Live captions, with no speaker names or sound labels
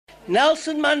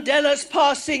Nelson Mandela's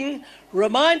passing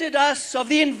reminded us of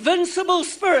the invincible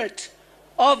spirit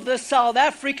of the South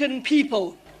African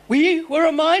people. We were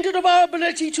reminded of our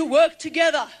ability to work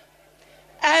together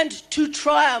and to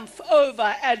triumph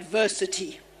over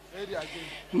adversity.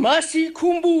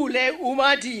 Masikhumbule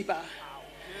uMadiba.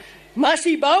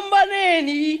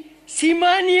 Masibambaneni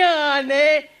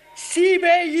simanyane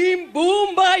sibe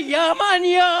yimbumba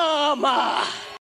yamanyama.